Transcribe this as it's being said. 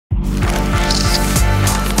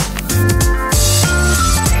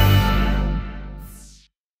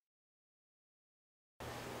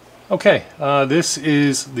Okay, this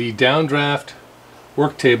is the Downdraft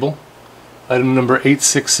Worktable, item number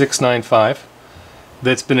 86695,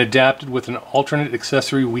 that's been adapted with an alternate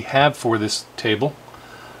accessory we have for this table.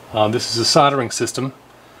 This is a soldering system.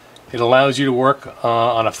 It allows you to work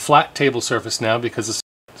on a flat table surface now because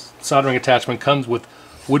the soldering attachment comes with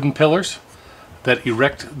wooden pillars that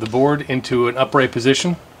erect the board into an upright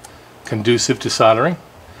position conducive to soldering.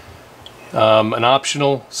 An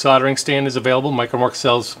optional soldering stand is available. MicroLux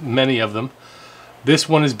sells many of them. This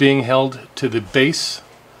one is being held to the base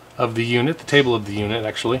of the unit, the table of the unit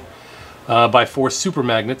actually, by 4 super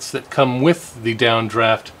magnets that come with the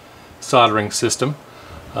Downdraft soldering system.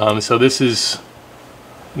 So this is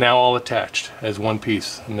now all attached as one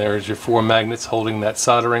piece, and there's your 4 magnets holding that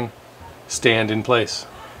soldering stand in place.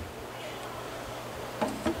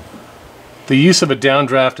 The use of a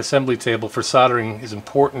downdraft assembly table for soldering is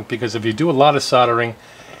important because if you do a lot of soldering,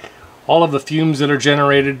 all of the fumes that are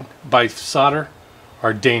generated by solder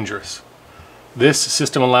are dangerous. This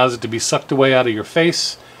system allows it to be sucked away out of your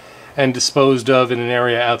face and disposed of in an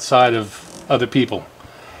area outside of other people.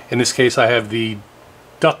 In this case, I have the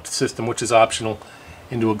duct system, which is optional,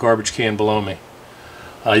 into a garbage can below me.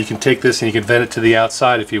 You can take this and you can vent it to the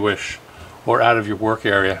outside if you wish, or out of your work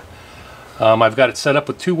area. I've got it set up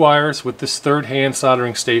with 2 wires with this 3rd hand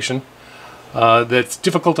soldering station that's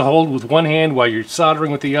difficult to hold with one hand while you're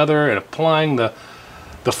soldering with the other and applying the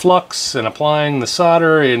flux and applying the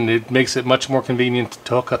solder, and it makes it much more convenient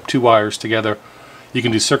to hook up 2 wires together. You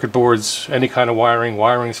can do circuit boards, any kind of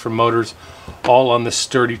wirings for motors, all on this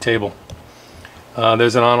sturdy table.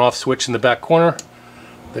 There's an on-off switch in the back corner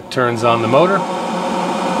that turns on the motor.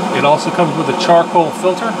 It also comes with a charcoal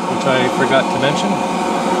filter, which I forgot to mention.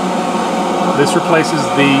 This replaces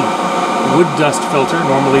the wood dust filter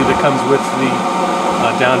normally that comes with the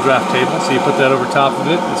Downdraft table. So you put that over top of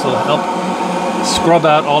it. This will help scrub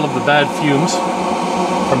out all of the bad fumes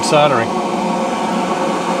from soldering.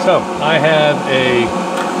 So I have a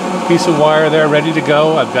piece of wire there ready to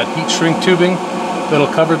go. I've got heat shrink tubing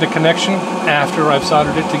that'll cover the connection after I've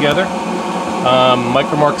soldered it together.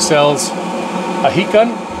 MicroLux sells a heat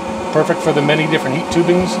gun, perfect for the many different heat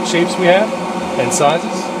tubing shapes we have and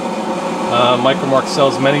sizes. MicroLux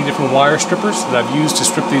sells many different wire strippers that I've used to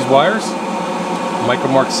strip these wires.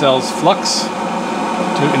 MicroLux sells flux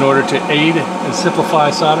in order to aid and simplify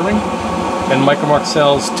soldering. And MicroLux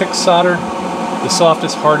sells tick solder, the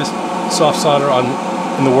softest, hardest soft solder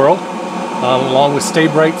in the world, along with Stay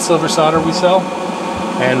Bright silver solder we sell.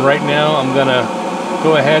 And right now I'm going to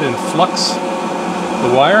go ahead and flux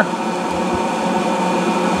the wire.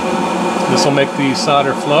 This will make the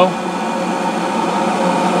solder flow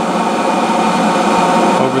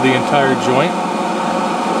over the entire joint.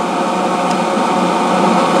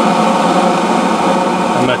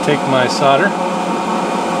 I'm going to take my solder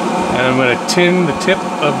and I'm going to tin the tip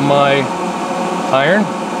of my iron,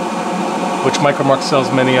 which MicroLux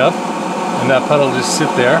sells many of, and that puddle will just sit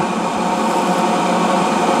there,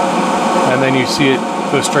 and then you see it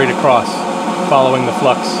go straight across following the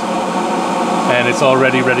flux, and it's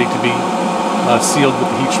already ready to be sealed with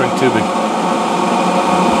the heat shrink tubing.